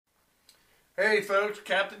Hey folks,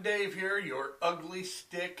 Captain Dave here, your Ugly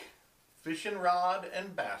Stik fishing rod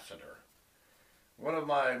ambassador. One of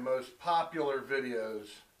my most popular videos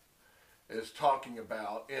is talking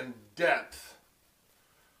about, in depth,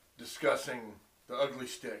 discussing the Ugly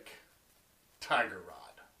Stik tiger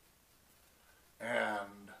rod.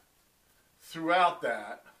 And throughout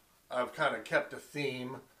that, I've kind of kept a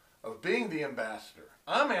theme of being the ambassador.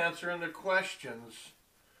 I'm answering the questions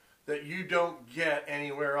that you don't get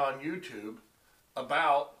anywhere on YouTube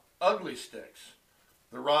about Ugly Stiks,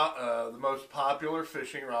 the most popular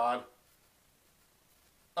fishing rod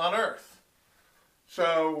on earth.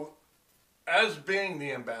 So, as being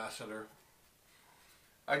the ambassador,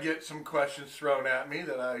 I get some questions thrown at me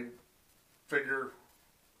that I figure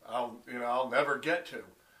I'll never get to.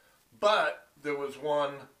 But there was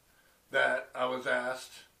one that I was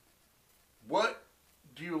asked, what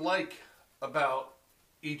do you like about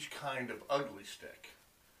each kind of Ugly Stik?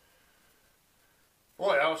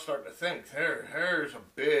 Boy, I was starting to think, there's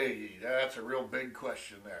a biggie. That's a real big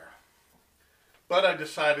question there. But I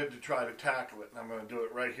decided to try to tackle it, and I'm going to do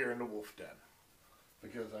it right here in the wolf den.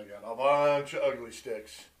 Because I got a bunch of Ugly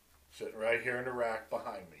Stiks sitting right here in the rack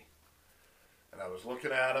behind me. And I was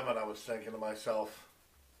looking at them, and I was thinking to myself,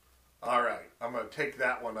 all right, I'm going to take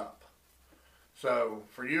that one up. So,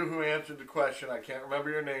 for you who answered the question, I can't remember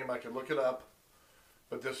your name, I can look it up.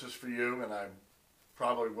 But this is for you, and I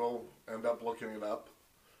probably will end up looking it up.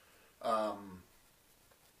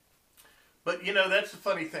 But, you know, that's the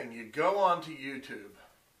funny thing. You go onto YouTube,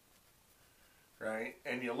 right,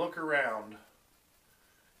 and you look around,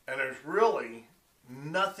 and there's really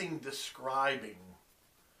nothing describing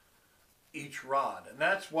each rod. And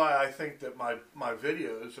that's why I think that my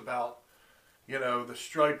videos about, you know, the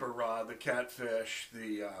striper rod, the catfish,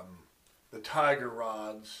 the tiger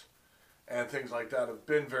rods, and things like that have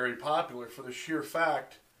been very popular for the sheer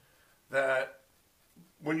fact that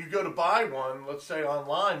when you go to buy one, let's say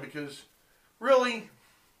online, because really,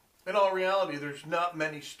 in all reality, there's not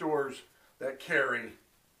many stores that carry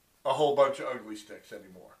a whole bunch of Ugly Stiks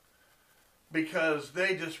anymore. Because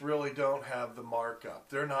they just really don't have the markup.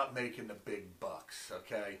 They're not making the big bucks,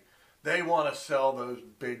 okay? They want to sell those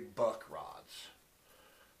big buck rods,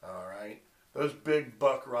 all right? Those big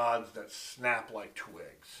buck rods that snap like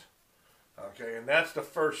twigs. Okay, and that's the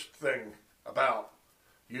first thing about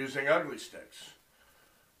using Ugly Stiks.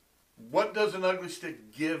 What does an Ugly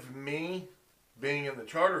Stik give me, being in the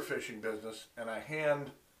charter fishing business, and I hand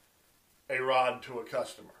a rod to a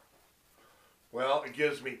customer? Well, it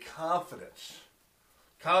gives me confidence.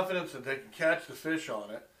 Confidence that they can catch the fish on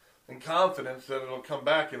it, and confidence that it'll come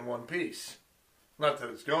back in one piece. Not that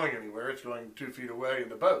it's going anywhere, it's going 2 feet away in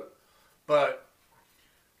the boat. But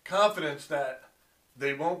confidence that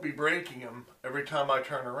they won't be breaking them every time I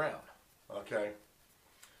turn around, okay?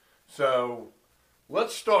 So,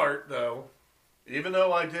 let's start, though, even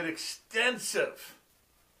though I did extensive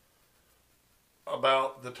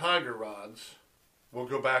about the tiger rods, we'll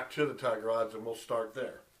go back to the tiger rods and we'll start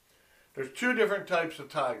there. There's 2 different types of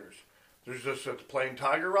tigers. There's just a plain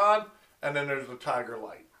tiger rod, and then there's the tiger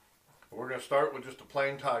light. We're going to start with just a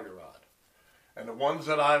plain tiger rod. And the ones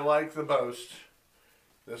that I like the most,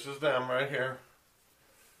 this is them right here.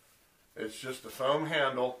 It's just a foam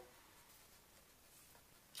handle.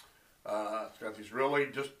 It's got these really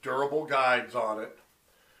just durable guides on it.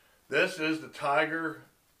 This is the Tiger,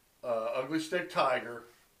 Ugly Stik Tiger.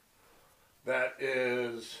 That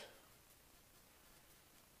is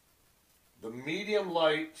the medium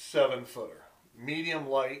light 7-footer. Medium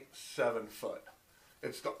light 7 foot.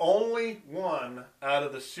 It's the only one out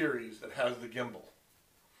of the series that has the gimbal.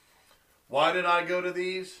 Why did I go to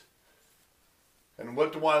these? And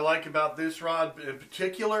what do I like about this rod in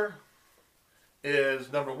particular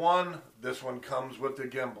is, number one, this one comes with the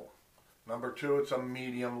gimbal. Number 2, it's a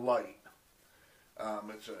medium light.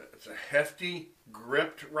 It's a hefty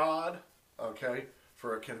gripped rod, okay,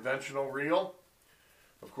 for a conventional reel.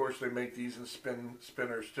 Of course, they make these in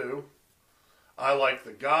spinners too. I like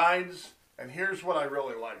the guides, and here's what I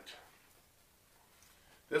really liked.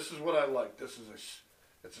 This is what I like.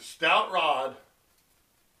 It's a stout rod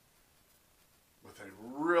with a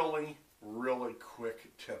really, really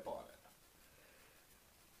quick tip on it.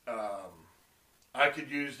 I could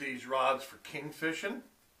use these rods for king fishing,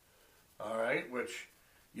 all right, which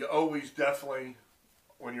you always definitely,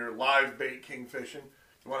 when you're live bait king fishing,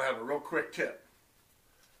 you want to have a real quick tip,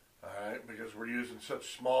 all right, because we're using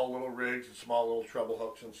such small little rigs and small little treble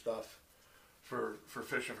hooks and stuff for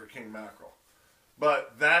fishing for king mackerel.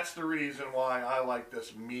 But that's the reason why I like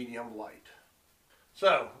this medium light.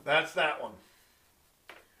 So, that's that one.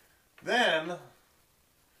 Then,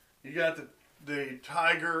 you got the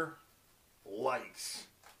Tiger lights.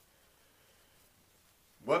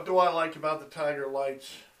 What do I like about the Tiger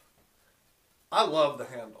lights? I love the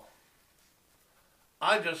handle.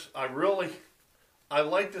 I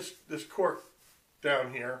like this cork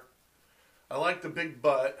down here. I like the big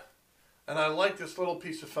butt. And I like this little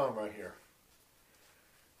piece of foam right here.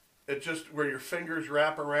 It's just where your fingers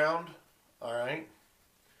wrap around. Alright.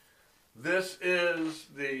 This is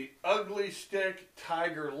the Ugly Stik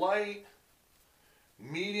Tiger Light.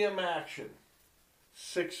 Medium action.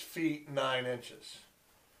 6 feet 9 inches.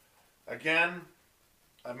 Again,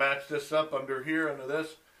 I matched this up under here, under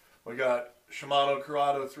this. We got Shimano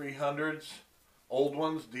Corrado 300s. Old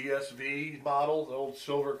ones, DSV models, old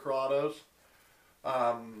silver Corrados.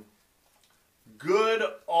 Good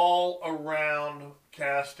all-around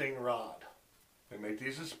casting rod. They make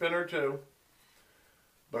these a spinner too.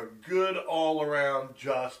 But good all-around,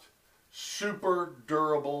 just super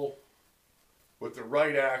durable with the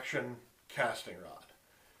right action casting rod.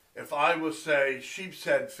 If I was, say, sheep's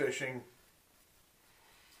head fishing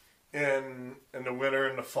in the winter,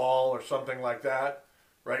 in the fall, or something like that,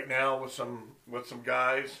 right now with some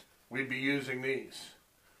guys, we'd be using these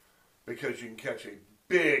because you can catch a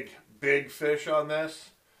big fish on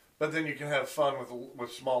this, but then you can have fun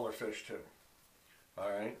with smaller fish too. All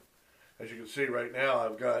right. As you can see right now,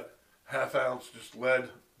 I've got 1/2 ounce just lead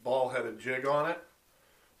ball-headed jig on it.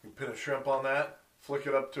 You can pin a shrimp on that, flick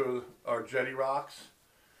it up to our jetty rocks.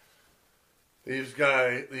 These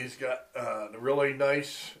got the really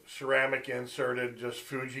nice ceramic inserted, just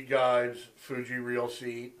Fuji guides, Fuji reel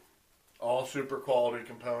seat, all super quality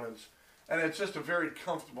components, and it's just a very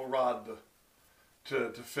comfortable rod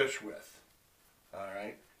to fish with. All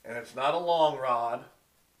right, and it's not a long rod,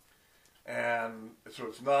 and so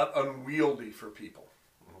it's not unwieldy for people.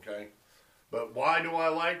 Okay, but why do I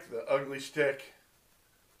like the Ugly Stik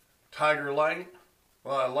Tiger Light?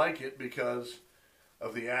 Well, I like it because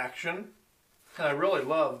of the action. And I really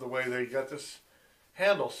love the way they got this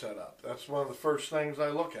handle set up. That's one of the first things I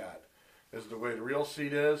look at, is the way the reel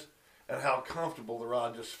seat is and how comfortable the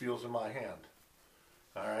rod just feels in my hand.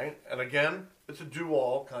 All right, and again, it's a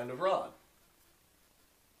do-all kind of rod.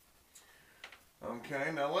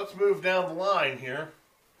 Okay, now let's move down the line here.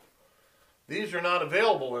 These are not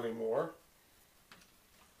available anymore,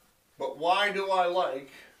 but why do I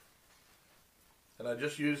like, and I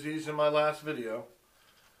just used these in my last video,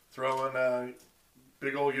 throwing a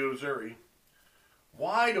big old Yozuri.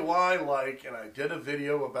 Why do I like, and I did a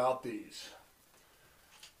video about these,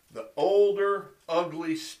 the older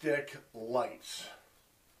Ugly Stik lights.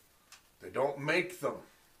 They don't make them.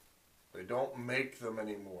 They don't make them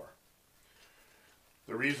anymore.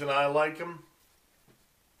 The reason I like them,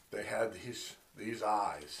 they had these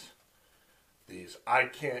eyes. These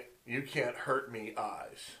you can't hurt me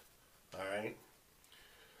eyes. All right?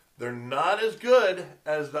 They're not as good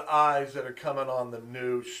as the eyes that are coming on the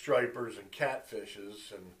new stripers and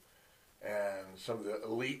catfishes and some of the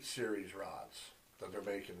Elite Series rods that they're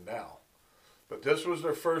making now. But this was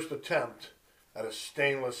their first attempt at a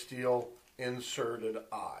stainless steel inserted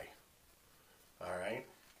eye. All right?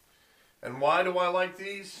 And why do I like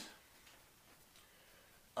these?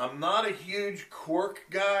 I'm not a huge cork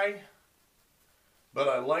guy, but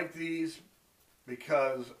I like these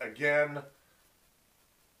because, again,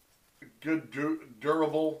 good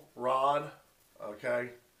durable rod,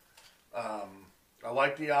 okay? I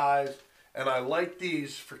like the eyes, and I like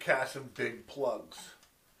these for casting big plugs.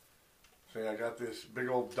 See, I got this big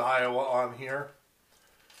old Daiwa on here.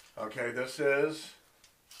 Okay, this is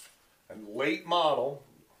a late model,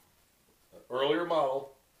 earlier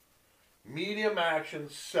model, medium action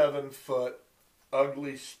 7-foot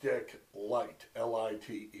Ugly Stik Light,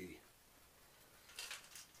 L-I-T-E.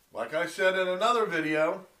 Like I said in another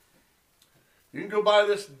video, you can go buy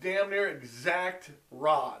this damn near exact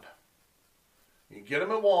rod. You can get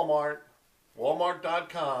them at Walmart,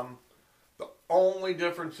 walmart.com. The only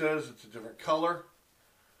difference is it's a different color,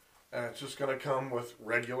 and it's just going to come with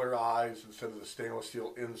regular eyes instead of the stainless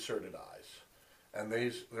steel inserted eyes. And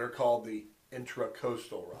they're called the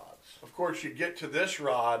intracoastal rods. Of course, you get to this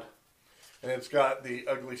rod, and it's got the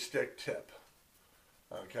Ugly Stik tip.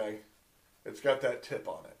 Okay? It's got that tip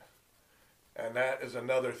on it. And that is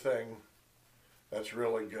another thing that's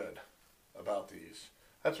really good about these.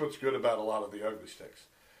 That's what's good about a lot of the Ugly Stiks.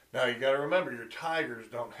 Now you got to remember, your Tigers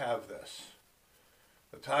don't have this.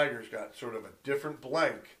 The Tiger's got sort of a different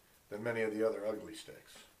blank than many of the other Ugly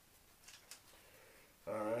Stiks.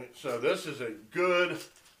 Alright, so this is a good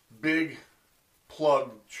big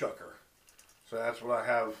plug chucker. So that's what I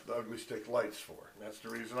have the Ugly Stik lights for. And that's the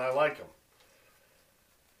reason I like them.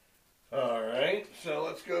 Alright, so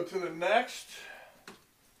let's go to the next.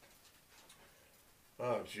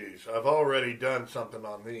 Oh, geez. I've already done something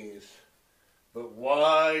on these. But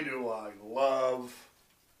why do I love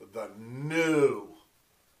the new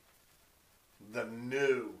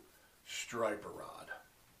striper rod?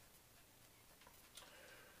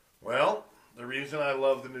 Well, the reason I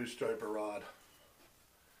love the new striper rod,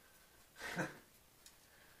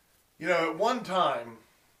 you know, at one time,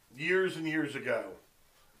 years and years ago,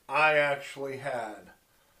 I actually had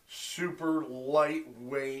super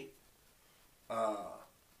lightweight,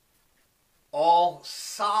 all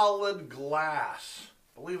solid glass,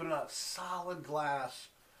 believe it or not, solid glass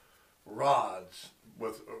rods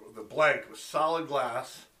with the blank was solid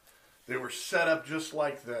glass. They were set up just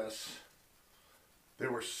like this. They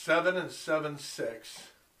were 7 and 7/6,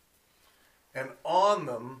 and on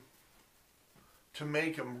them, to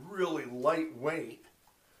make them really lightweight,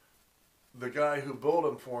 the guy who built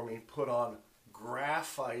them for me put on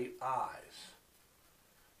graphite eyes.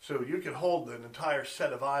 So you could hold an entire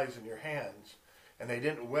set of eyes in your hands, and they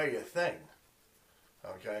didn't weigh a thing.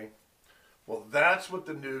 Okay? Well, that's what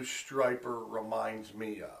the new striper reminds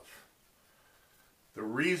me of. The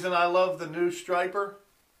reason I love the new striper,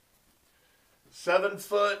 7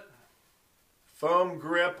 foot, foam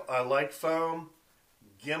grip. I like foam.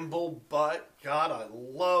 Gimbal butt. God, I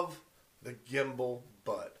love the gimbal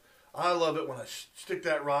butt. I love it when I stick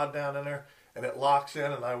that rod down in there and it locks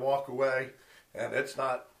in and I walk away and it's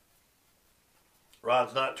not,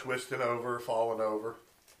 rod's not twisting over, falling over.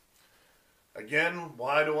 Again,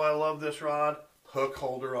 why do I love this rod? Hook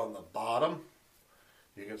holder on the bottom.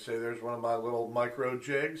 You can see there's one of my little micro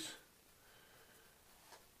jigs.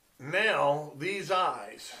 Now, these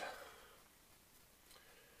eyes,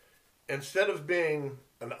 instead of being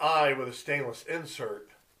an eye with a stainless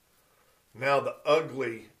insert, now the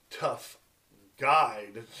ugly, tough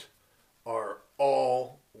guides are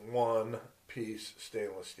all one-piece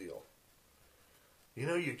stainless steel. You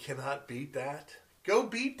know you cannot beat that. Go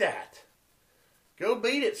beat that. Go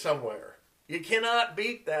beat it somewhere. You cannot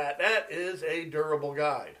beat that. That is a durable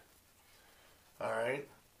guide. All right?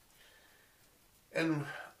 And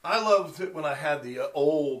I loved it when I had the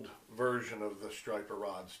old version of the striper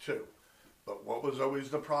rods too. But what was always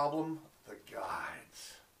the problem? The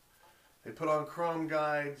guides. They put on chrome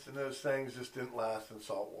guides and those things just didn't last in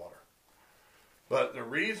salt water. But the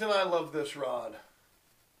reason I love this rod,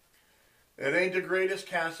 it ain't the greatest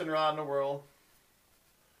casting rod in the world.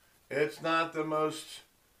 It's not the most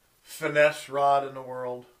finesse rod in the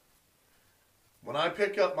world. When I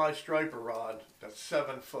pick up my striper rod that's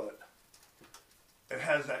 7 foot, it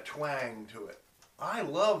has that twang to it. I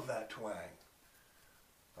love that twang.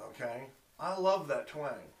 Okay? I love that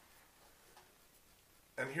twang.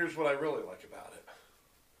 And here's what I really like about it.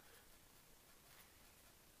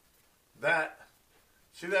 That,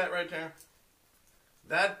 see that right there?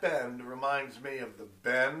 That bend reminds me of the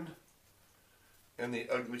bend in the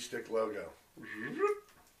Ugly Stik logo.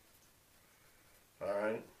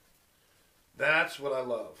 Alright? That's what I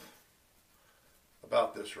love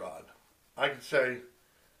about this rod. I could say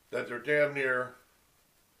that they're damn near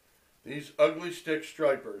these Ugly Stik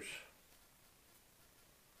stripers.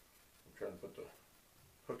 I'm trying to put the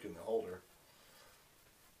hook in the holder.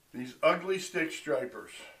 These Ugly Stik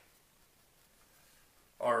stripers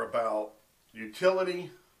are about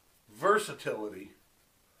utility, versatility.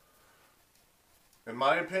 In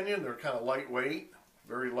my opinion, they're kind of lightweight,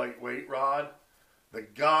 very lightweight rod. The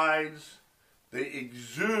guides, they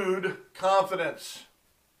exude confidence.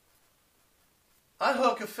 I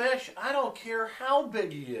hook a fish, I don't care how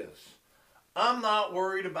big he is. I'm not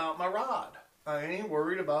worried about my rod. I ain't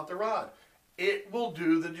worried about the rod. It will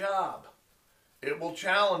do the job. It will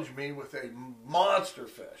challenge me with a monster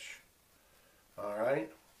fish.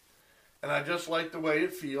 Alright? And I just like the way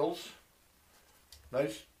it feels.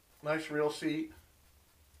 Nice reel seat.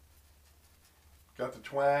 Got the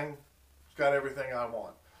twang. It's got everything I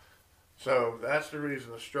want. So that's the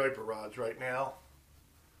reason the striper rods right now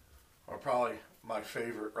are probably my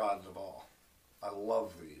favorite rods of all. I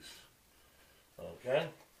love these. Okay?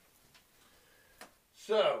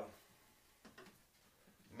 So,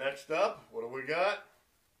 next up, what do we got?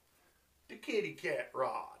 The kitty cat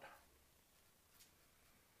rod.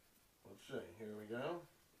 Let's see, here we go.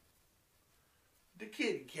 The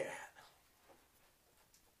kitty cat.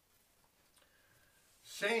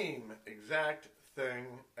 Same exact thing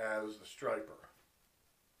as the striper.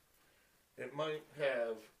 It might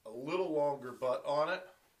have a little longer butt on it.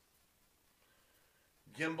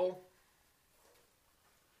 Gimbal.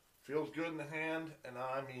 Feels good in the hand, and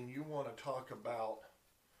I mean, you want to talk about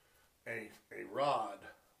a rod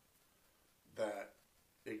that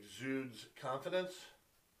exudes confidence.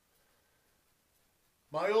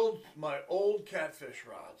 My old catfish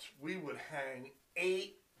rods, we would hang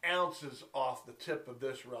 8 ounces off the tip of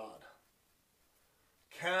this rod,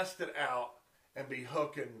 cast it out, and be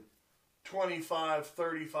hooking 25,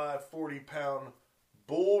 35, 40 pound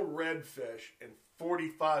bull redfish in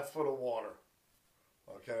 45 foot of water.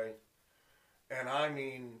 Okay? And I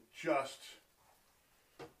mean, just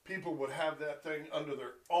people would have that thing under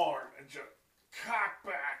their arm and just cock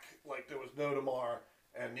back like there was no tomorrow.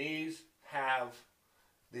 And these have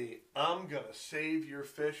the I'm going to save your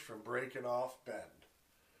fish from breaking off bend.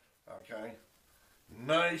 Okay?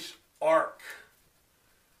 Nice arc.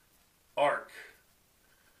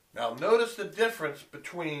 Now notice the difference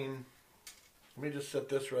between, let me just set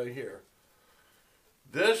this right here.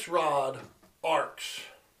 This rod arcs.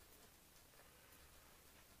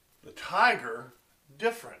 The Tiger,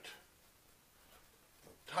 different.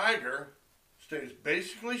 The Tiger stays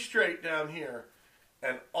basically straight down here,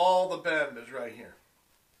 and all the bend is right here.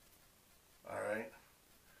 Alright?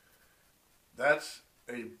 That's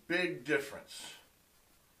a big difference.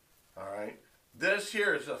 Alright? This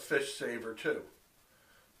here is a fish saver too.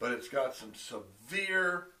 But it's got some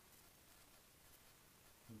severe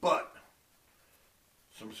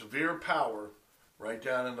power right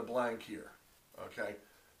down in the blank here. Okay?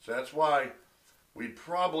 So that's why we'd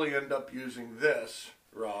probably end up using this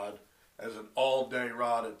rod as an all-day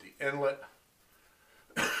rod at the inlet.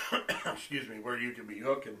 Excuse me, where you can be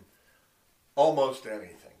hooking almost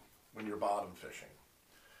anything when you're bottom fishing.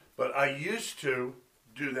 But I used to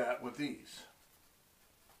do that with these.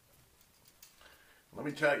 Let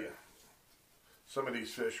me tell you, some of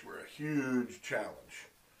these fish were a huge challenge.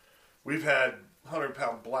 We've had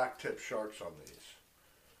 100-pound black-tip sharks on these.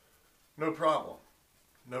 No problem.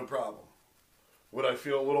 No problem. Would I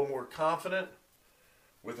feel a little more confident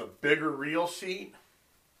with a bigger reel seat,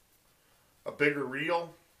 a bigger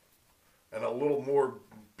reel, and a little more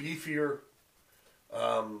beefier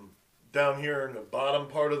down here in the bottom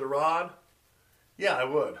part of the rod? Yeah, I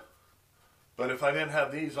would. But if I didn't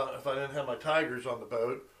have these on, if I didn't have my Tigers on the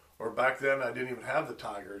boat, or back then I didn't even have the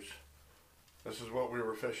Tigers, this is what we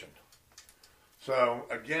were fishing. So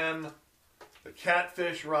again, the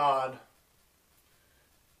catfish rod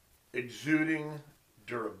exuding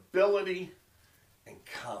durability and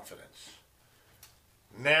confidence.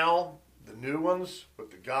 Now the new ones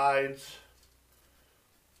with the guides,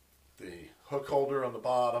 the hook holder on the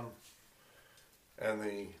bottom, and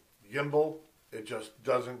the gimbal, it just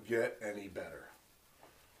doesn't get any better.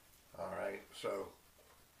 Alright, so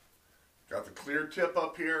got the clear tip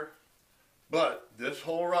up here, but this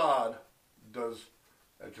whole rod does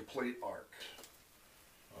a complete arc.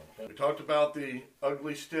 Okay. We talked about the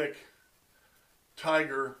Ugly Stik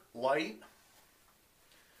Tiger Light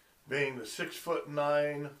being the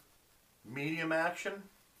 6'9" medium action,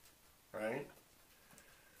 right?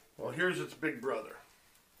 Well, here's its big brother.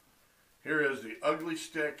 Here is the Ugly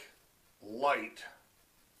Stik Light,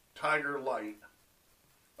 Tiger Light,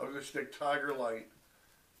 Ugly Stik Tiger Light.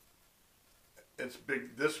 It's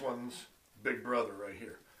big. This one's big brother right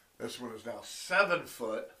here. This one is now 7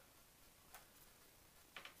 foot,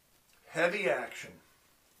 heavy action.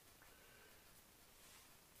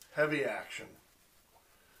 Heavy action.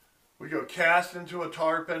 We go cast into a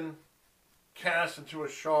tarpon, cast into a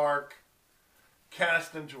shark,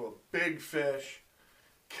 cast into a big fish,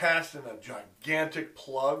 cast in a gigantic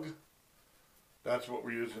plug. That's what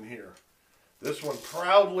we're using here. This one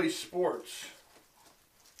proudly sports,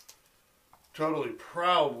 totally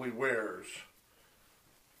proudly wears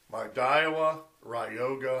my Daiwa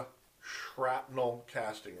Ryoga shrapnel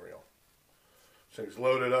casting reel. This thing's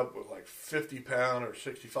loaded up with like 50-pound or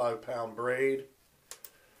 65-pound braid.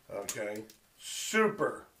 Okay,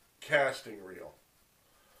 super casting reel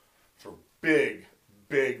for big,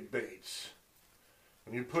 big baits.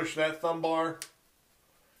 When you push that thumb bar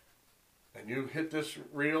and you hit this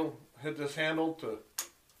reel, hit this handle to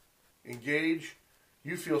engage,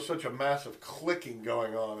 you feel such a massive clicking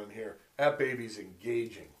going on in here. That baby's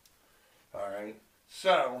engaging. Alright,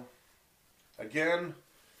 so again,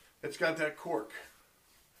 it's got that cork.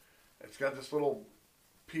 It's got this little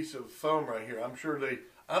piece of foam right here. I'm sure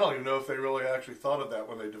I don't even know if they really actually thought of that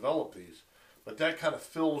when they developed these, but that kind of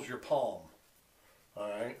fills your palm.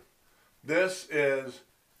 Alright, this is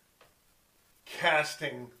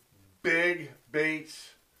casting big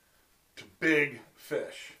baits to big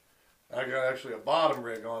fish. I got actually a bottom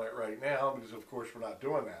rig on it right now because of course we're not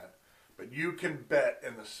doing that. But you can bet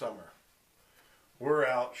in the summer, we're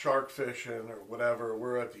out shark fishing or whatever,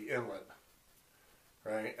 we're at the inlet,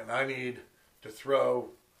 right? And I need to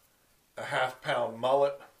throw a half-pound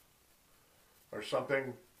mullet or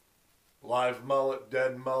something, live mullet,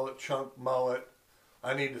 dead mullet, chunk mullet,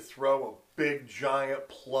 I need to throw a big giant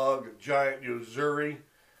plug, a giant Uzuri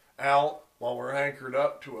out while we're anchored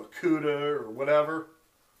up to a CUDA or whatever,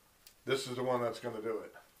 this is the one that's going to do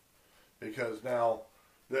it. Because now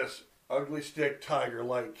this Ugly Stik Tiger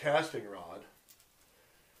Light casting rod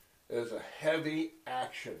is a heavy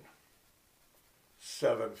action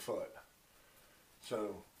 7 foot.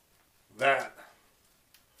 So that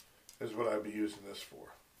is what I'd be using this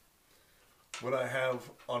for. What I have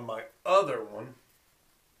on my other one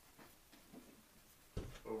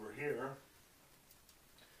over here,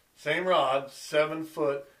 same rod, 7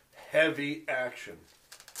 foot, heavy action.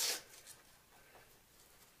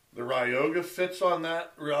 The Ryoga fits on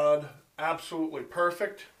that rod absolutely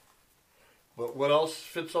perfect. But what else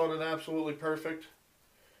fits on it absolutely perfect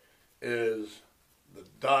is the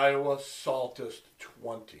Daiwa Saltus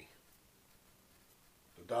 20.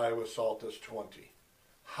 The Daiwa Saltus 20.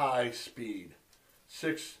 High speed.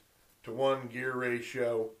 6-to-1 gear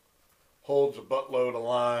ratio. Holds a buttload of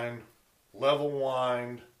line. Level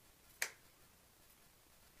wind.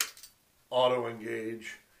 Auto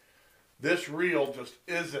engage. This reel just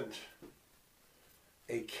isn't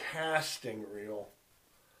a casting reel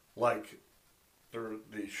like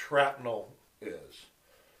the shrapnel is.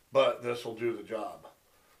 But this will do the job.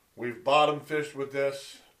 We've bottom fished with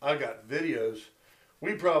this. I got videos.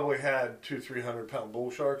 We probably had 200-300 pound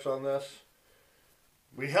bull sharks on this.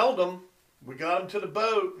 We held them. We got them to the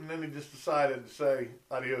boat, and then he just decided to say,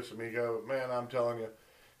 adios amigo. Man, I'm telling you,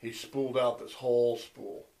 he spooled out this whole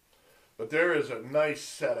spool. But there is a nice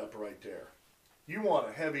setup right there. You want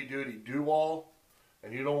a heavy-duty do-all,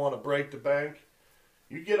 and you don't want to break the bank,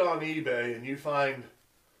 you get on eBay and you find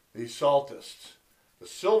these Saltists. The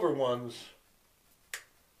silver ones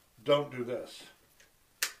don't do this.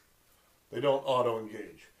 They don't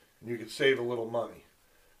auto-engage, and you can save a little money.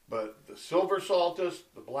 But the silver Saltus,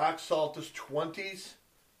 the black Saltus 20s,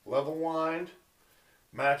 level wind,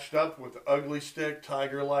 matched up with the Ugly Stik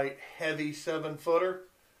Tiger Light heavy 7-footer,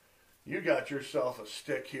 you got yourself a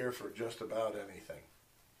stick here for just about anything.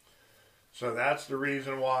 So that's the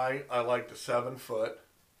reason why I like the 7-foot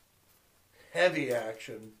heavy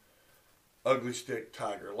action Ugly Stik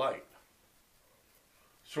Tiger Light.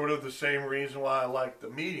 Sort of the same reason why I like the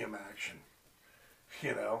medium action.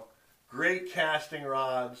 You know, great casting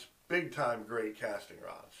rods, big time great casting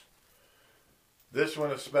rods. This one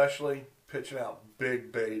especially, pitching out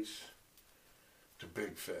big baits to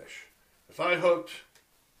big fish. If I hooked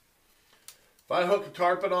a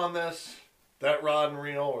tarpon on this, that rod and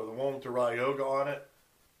reel, or the one with the Ryoga on it,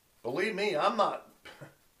 believe me, I'm not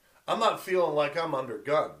feeling like I'm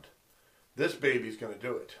undergunned. This baby's going to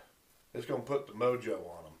do it. It's going to put the mojo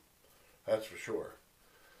on them. That's for sure.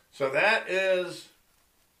 So that is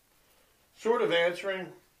sort of answering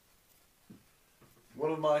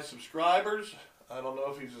one of my subscribers. I don't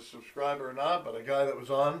know if he's a subscriber or not, but a guy that was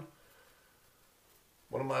on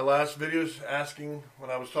one of my last videos asking when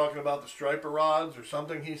I was talking about the striper rods or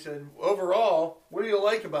something, he said, overall, what do you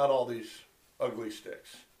like about all these Ugly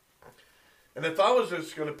Stiks? And if I was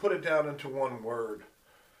just going to put it down into one word,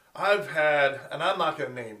 I've had, and I'm not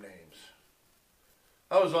going to name names,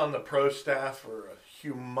 I was on the pro staff for a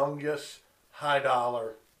humongous,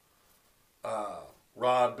 high-dollar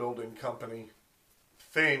rod building company,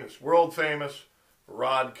 famous, world-famous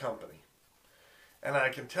rod company. And I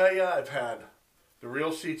can tell you, I've had the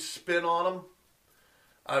reel seats spin on them.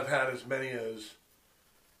 I've had as many as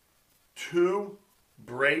 2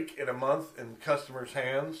 break in a month in customers'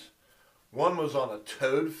 hands. One was on a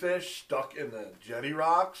toadfish stuck in the jetty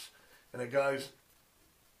rocks, and the guy's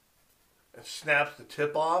snaps the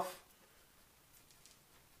tip off.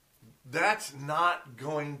 That's not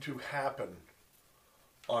going to happen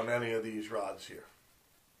on any of these rods here.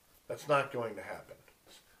 That's not going to happen.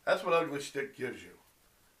 That's what Ugly Stik gives you.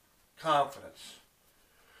 Confidence.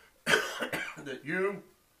 That you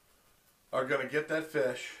are going to get that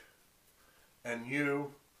fish and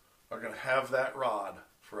you are going to have that rod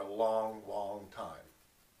for a long, long time.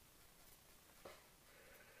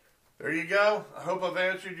 There you go. I hope I've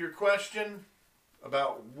answered your question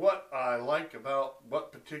about what I like about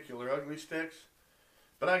what particular Ugly Stiks.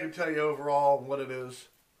 But I can tell you overall what it is.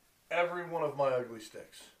 Every one of my Ugly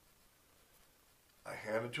Stiks, I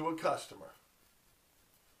hand it to a customer.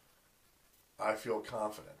 I feel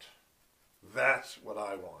confident. That's what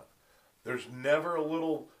I want. There's never a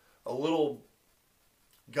little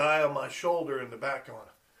guy on my shoulder in the back going,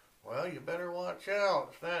 well, you better watch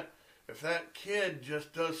out. If that kid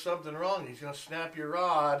just does something wrong, he's going to snap your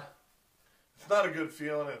rod. It's not a good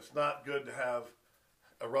feeling. It's not good to have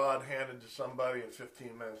a rod handed to somebody in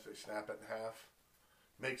 15 minutes. They snap it in half.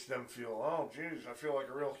 Makes them feel, oh, geez, I feel like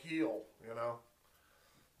a real heel, you know.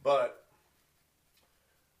 But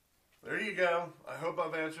there you go. I hope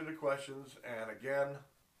I've answered the questions. And again,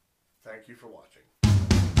 thank you for watching.